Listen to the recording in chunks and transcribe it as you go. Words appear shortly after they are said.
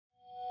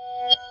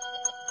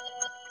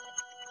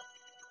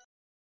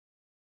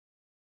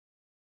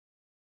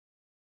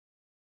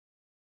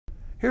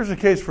Here's a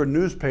case for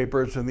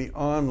newspapers in the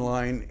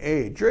online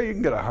age. Sure, you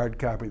can get a hard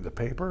copy of the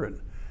paper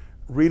and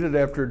read it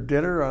after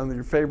dinner on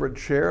your favorite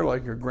chair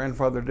like your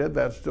grandfather did.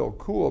 That's still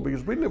cool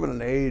because we live in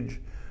an age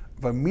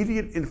of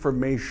immediate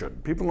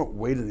information. People don't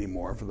wait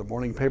anymore for the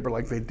morning paper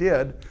like they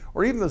did,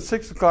 or even the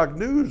 6 o'clock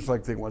news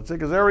like they once did,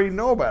 because they already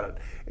know about it.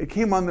 It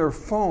came on their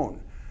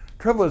phone.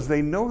 Trouble is,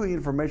 they know the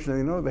information,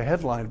 they know the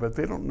headline, but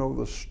they don't know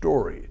the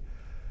story.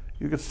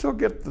 You can still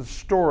get the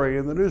story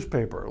in the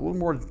newspaper, a little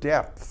more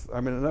depth.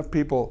 I mean, enough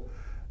people,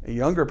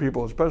 younger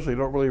people especially,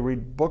 don't really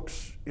read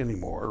books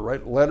anymore,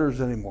 write letters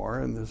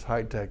anymore in this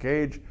high-tech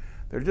age.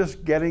 They're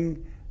just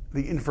getting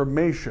the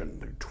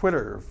information,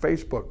 Twitter,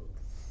 Facebook,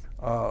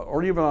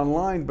 or even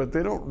online, but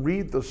they don't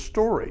read the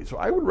story. So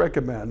I would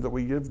recommend that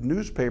we give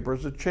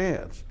newspapers a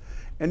chance.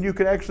 And you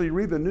can actually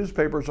read the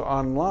newspapers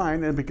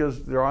online, and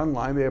because they're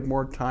online, they have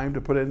more time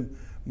to put in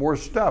more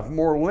stuff,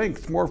 more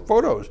links, more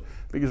photos,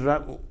 because they're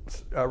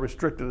not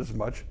restricted as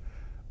much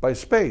by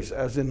space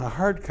as in the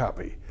hard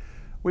copy.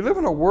 We live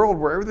in a world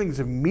where everything's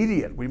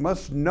immediate. We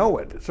must know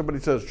it. Somebody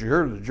says, "Did you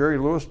hear that Jerry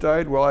Lewis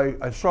died?" Well,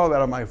 I saw that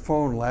on my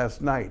phone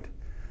last night.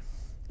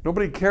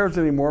 Nobody cares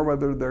anymore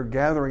whether they're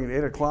gathering at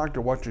 8 o'clock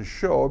to watch a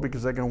show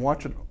because they can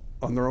watch it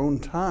on their own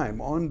time,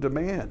 on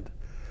demand.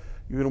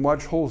 You can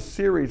watch whole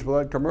series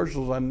without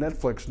commercials on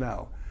Netflix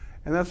now.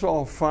 And that's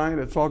all fine.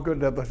 It's all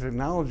good to have the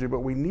technology, but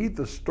we need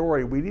the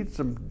story. We need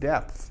some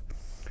depth.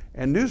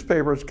 And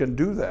newspapers can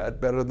do that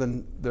better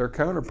than their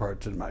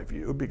counterparts, in my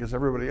view, because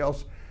everybody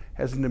else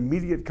has an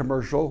immediate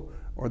commercial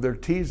or they're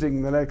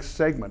teasing the next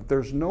segment.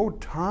 There's no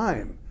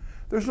time.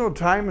 There's no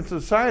time in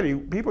society.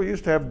 People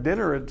used to have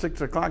dinner at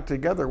 6 o'clock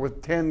together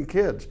with 10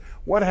 kids.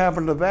 What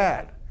happened to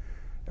that?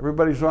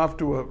 Everybody's off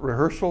to a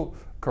rehearsal,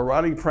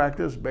 karate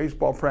practice,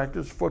 baseball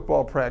practice,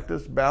 football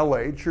practice,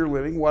 ballet,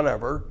 cheerleading,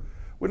 whatever.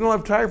 We don't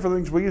have time for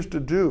things we used to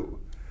do.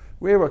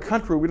 We have a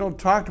country, we don't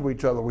talk to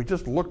each other. We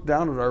just look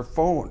down at our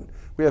phone.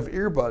 We have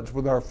earbuds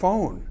with our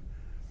phone.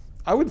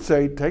 I would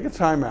say take a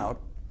time out,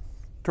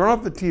 turn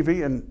off the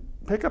TV, and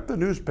pick up the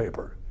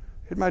newspaper.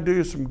 It might do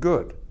you some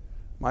good.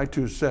 My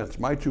 2 cents.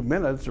 My 2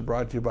 minutes are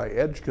brought to you by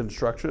Edge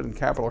Construction and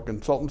Capital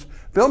Consultants.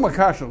 Bill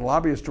McCoshen,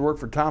 lobbyist to work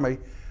for Tommy,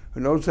 who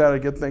knows how to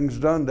get things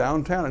done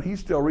downtown, and he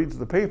still reads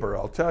the paper,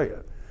 I'll tell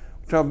you.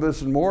 We'll tell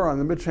this and more on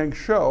the Mitch Henck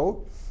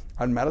Show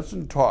on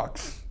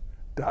madison.com.